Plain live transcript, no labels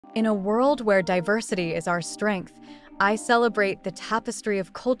In a world where diversity is our strength, I celebrate the tapestry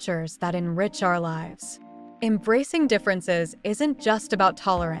of cultures that enrich our lives. Embracing differences isn't just about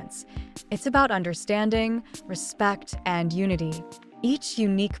tolerance, it's about understanding, respect, and unity. Each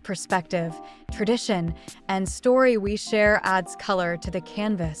unique perspective, tradition, and story we share adds color to the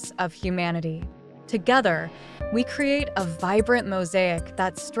canvas of humanity. Together, we create a vibrant mosaic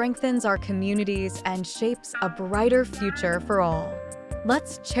that strengthens our communities and shapes a brighter future for all.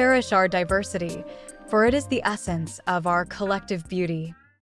 Let's cherish our diversity, for it is the essence of our collective beauty.